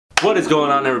What is going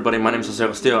on, everybody? My name is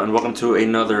sehari-hari and welcome to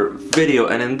another video.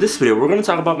 And in this video we're going to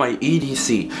talk about my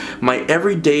EDC, my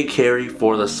everyday carry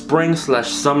for the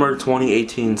spring/summer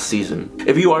 2018 season.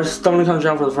 If you are stumbling on the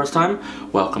channel for the first time,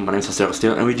 welcome. My name is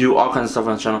sehari-hari and we do all kinds of stuff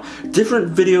on the channel.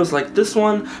 Different videos like this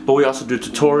one, but we also do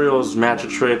tutorials, magic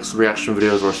tricks, reaction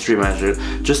videos, or street magic,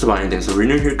 just about anything. So if you're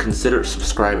new here, consider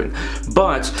subscribing.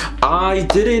 But I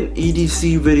did an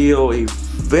EDC video a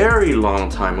very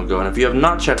long time ago, and if you have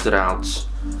not checked it out,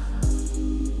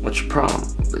 what's your problem?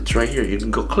 It's right here. You can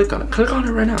go click on it. Click on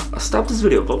it right now. Stop this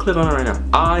video. Go click on it right now.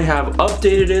 I have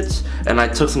updated it and I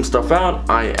took some stuff out.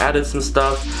 I added some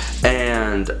stuff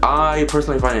and I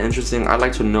personally find it interesting. I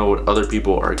like to know what other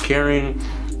people are carrying,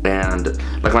 and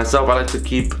like myself, I like to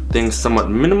keep things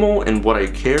somewhat minimal in what I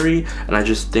carry, and I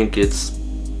just think it's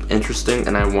interesting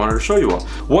and I wanted to show you all.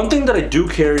 One thing that I do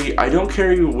carry, I don't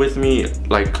carry with me,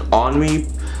 like on me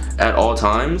at all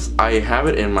times. I have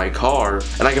it in my car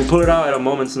and I can pull it out at a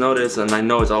moment's notice and I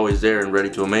know it's always there and ready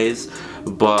to amaze.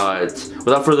 But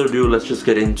without further ado, let's just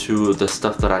get into the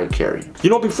stuff that I carry. You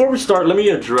know, before we start, let me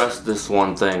address this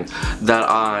one thing that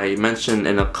I mentioned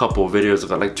in a couple videos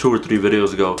ago, like 2 or 3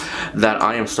 videos ago, that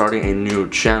I am starting a new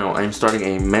channel. I am starting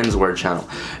a menswear channel,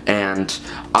 and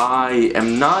I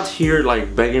am not here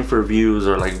like begging for views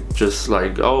or like just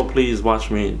like, oh please watch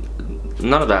me.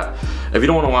 None of that. If you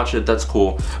don't want to watch it, that's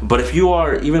cool. But if you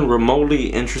are even remotely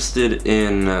interested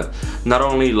in not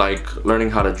only like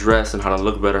learning how to dress and how to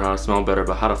look better, how to smell better,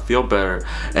 but how to feel better,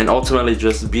 and ultimately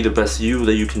just be the best you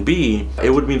that you can be,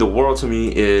 it would mean the world to me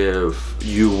if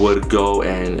you would go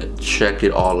and check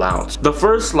it all out. The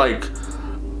first like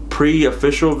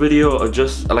pre-official video of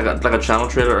just like a channel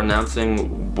trailer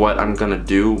announcing what I'm gonna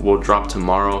do will drop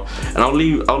tomorrow, and I'll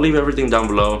leave everything down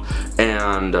below.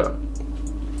 And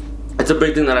it's a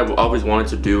big thing that I've always wanted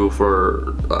to do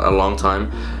for a long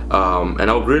time,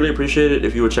 and I would really appreciate it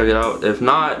if you would check it out. If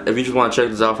not, if you just want to check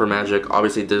this out for magic,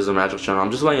 obviously this is a magic channel. I'm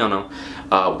just letting y'all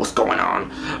know what's going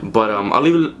on. But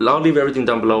I'll leave everything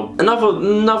down below. Enough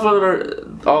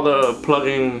of all the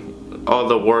plugging, all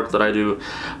the work that I do.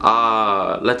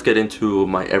 Let's get into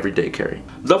my everyday carry.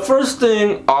 The first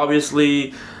thing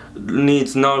obviously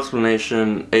needs no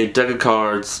explanation: a deck of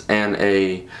cards and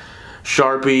a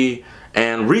Sharpie.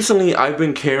 And recently I've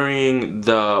been carrying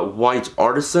the white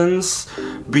artisans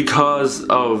because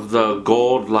of the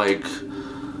gold like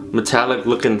metallic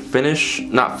looking finish,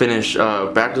 not finish,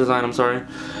 back design, I'm sorry.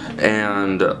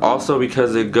 And also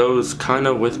because it goes kind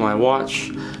of with my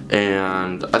watch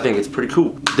and I think it's pretty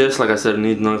cool. This, like I said,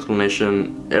 needs no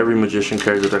explanation. Every magician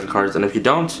carries a deck of cards, and if you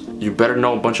don't, you better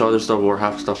know a bunch of other stuff or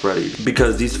have stuff ready,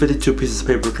 because these 52 pieces of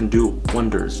paper can do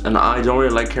wonders. And I don't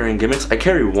really like carrying gimmicks. I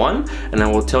carry one and I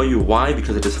will tell you why,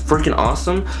 because it is freaking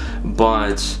awesome,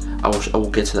 but I will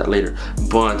get to that later.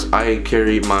 But I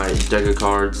carry my deck of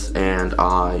cards and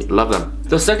I love them.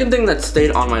 The second thing that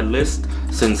stayed on my list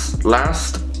since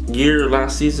last year,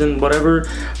 last season, whatever,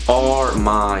 are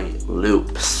my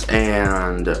loops.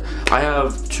 And I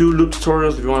have 2 loop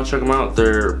tutorials if you want to check them out.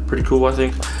 They're pretty cool, I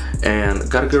think, and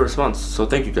got a good response, so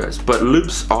thank you guys. But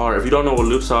loops are, if you don't know what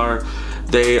loops are,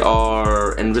 they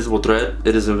are invisible thread.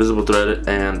 It is invisible thread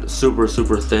and super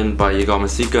thin by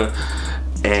Masika,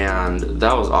 and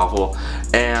that was awful.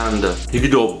 And you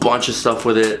can do a bunch of stuff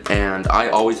with it, and I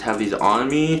always have these on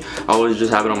me. I always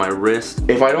just have it on my wrist.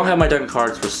 If I don't have my deck of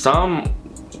cards for some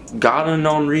god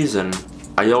unknown reason,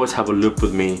 I always have a loop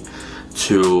with me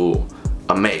to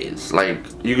amaze. Like,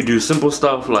 you could do simple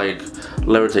stuff like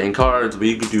levitating cards, but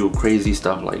you could do crazy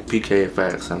stuff like PK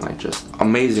effects and like just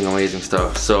amazing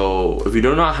stuff. So if you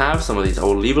do not have some of these, I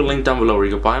will leave a link down below where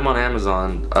you can buy them on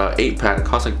Amazon. 8-pack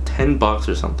costs like 10 bucks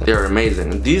or something. They're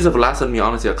amazing. These have lasted me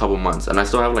honestly a couple months, and I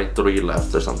still have like 3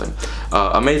 left or something.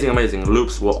 Amazing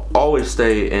loops will always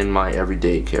stay in my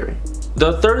everyday carry.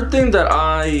 The third thing that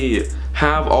I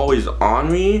have always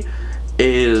on me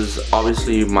is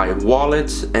obviously my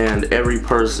wallet, and every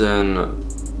person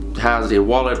has a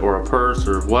wallet or a purse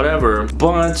or whatever,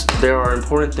 but there are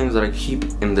important things that I keep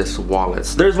in this wallet.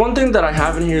 There's one thing that I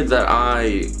have in here that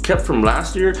I kept from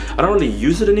last year. I don't really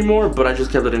use it anymore, but I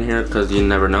just kept it in here because you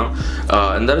never know,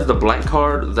 and that is the blank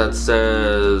card that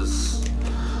says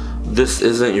 "This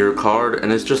isn't your card,"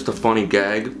 and it's just a funny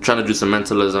gag trying to do some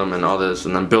mentalism and all this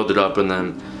and then build it up, and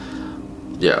then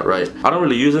yeah, right. I don't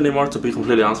really use it anymore, to be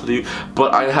completely honest with you,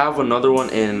 but I have another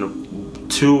one in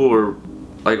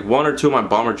 1 or 2 of my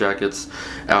bomber jackets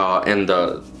in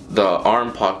the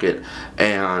arm pocket,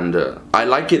 and I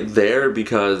like it there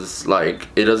because like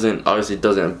it obviously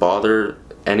doesn't bother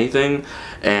anything,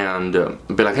 and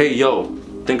be like, hey yo,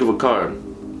 think of a card,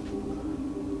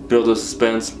 build a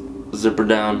suspense, zipper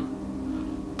down,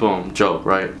 boom, joke,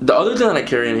 right? The other thing that I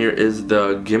carry in here is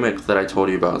the gimmick that I told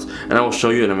you about, and I will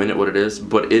show you in a minute what it is,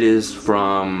 but it is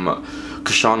from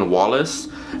Kashawn Wallace,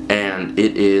 and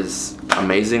it is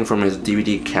amazing from his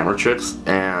DVD camera tricks.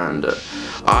 And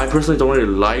I personally don't really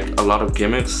like a lot of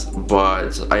gimmicks,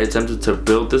 but I attempted to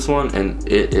build this one and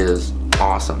it is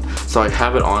awesome, so I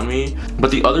have it on me. But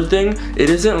the other thing, it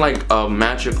isn't like a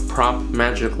magic prop,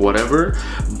 magic whatever,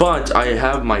 but I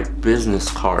have my business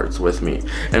cards with me,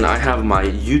 and I have my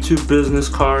YouTube business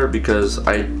card because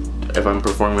if I'm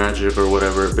performing magic or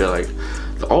whatever, it'd be like,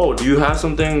 oh, do you have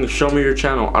something? Show me your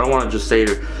channel. I don't want to just say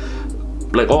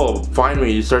like, oh, find me,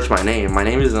 you search my name. My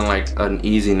name isn't like an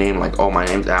easy name, like, oh, my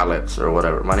name's Alex or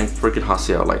whatever. My name's freaking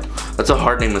Hasiel. Like, that's a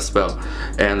hard name to spell.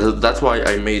 And that's why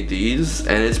I made these,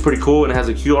 and it's pretty cool, and it has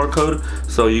a QR code,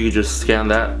 so you can just scan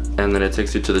that and then it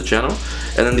takes you to the channel.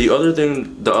 And then the other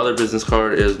thing, the other business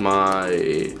card is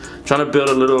my trying to build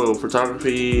a little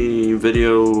photography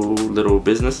video little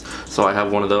business, so I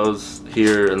have one of those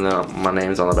here, and then my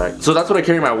name's on the back. So that's what I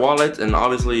carry in my wallet, and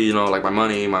obviously, you know, like my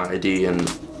money, my ID, and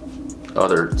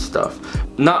other stuff.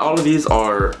 Not all of these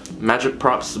are magic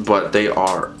props, but they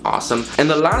are awesome. And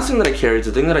the last thing that I carry is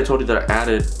the thing that I told you that I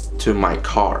added to my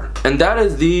car, and that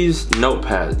is these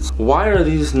notepads. Why are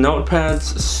these notepads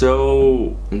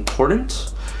so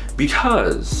important?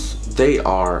 Because they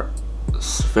are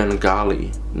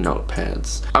Svengali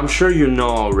notepads. I'm sure you know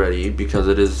already because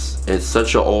it's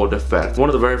such an old effect. One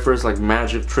of the very first like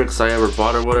magic tricks I ever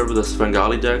bought or whatever, the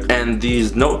Svengali deck. And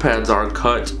these notepads are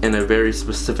cut in a very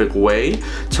specific way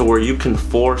to where you can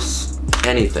force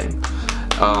anything.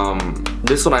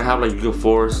 This one I have, like, you can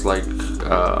force like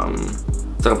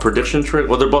it's like a prediction trick.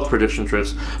 Well, they're both prediction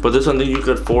tricks, but this one you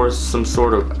could force some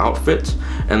sort of outfit,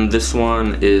 and this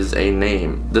one is a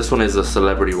name. This one is a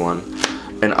celebrity one,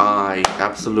 and I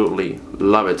absolutely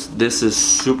love it. This is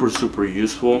super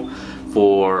useful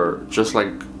for just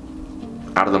like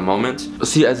out of the moment.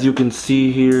 See, as you can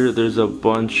see here, there's a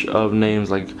bunch of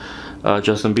names like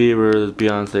Justin Bieber,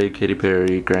 Beyonce, Katy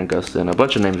Perry, Grant Gustin, a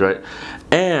bunch of names, right?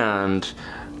 And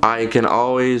I can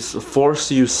always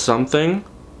force you something,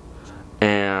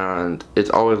 and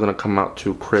it's always gonna come out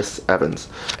to Chris Evans.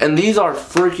 And these are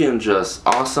freaking just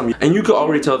awesome. And you can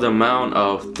already tell the amount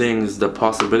of things, the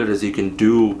possibilities you can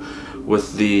do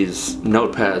with these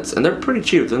notepads. And they're pretty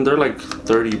cheap, and they're like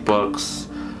 30 bucks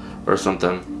or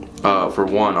something for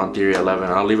one on Theory 11.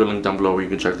 I'll leave a link down below where you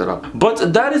can check that out.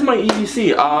 But that is my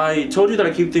EDC. I told you that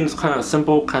I keep things kind of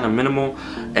simple, kind of minimal,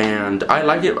 and I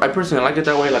like it. I personally like it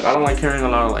that way. Like, I don't like carrying a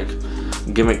lot of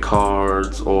like gimmick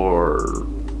cards or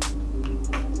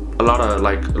a lot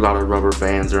of rubber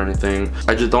bands or anything.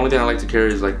 The only thing I like to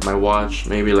carry is like my watch,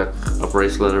 maybe like a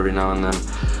bracelet every now and then.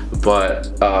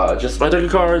 But just my deck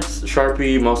of cards,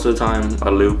 Sharpie most of the time, a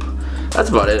loop. That's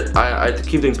about it. I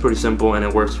keep things pretty simple and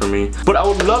it works for me. But I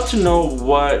would love to know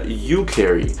what you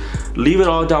carry. Leave it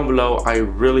all down below. I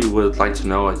really would like to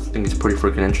know. I think it's pretty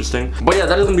freaking interesting. But yeah,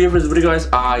 that is gonna be it for this video, guys.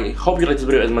 I hope you liked this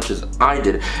video as much as I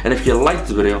did. And if you liked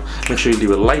the video, make sure you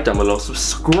leave a like down below.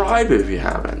 Subscribe if you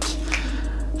haven't.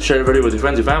 Share the video with your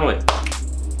friends, your family,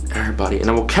 everybody. And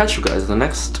I will catch you guys in the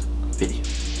next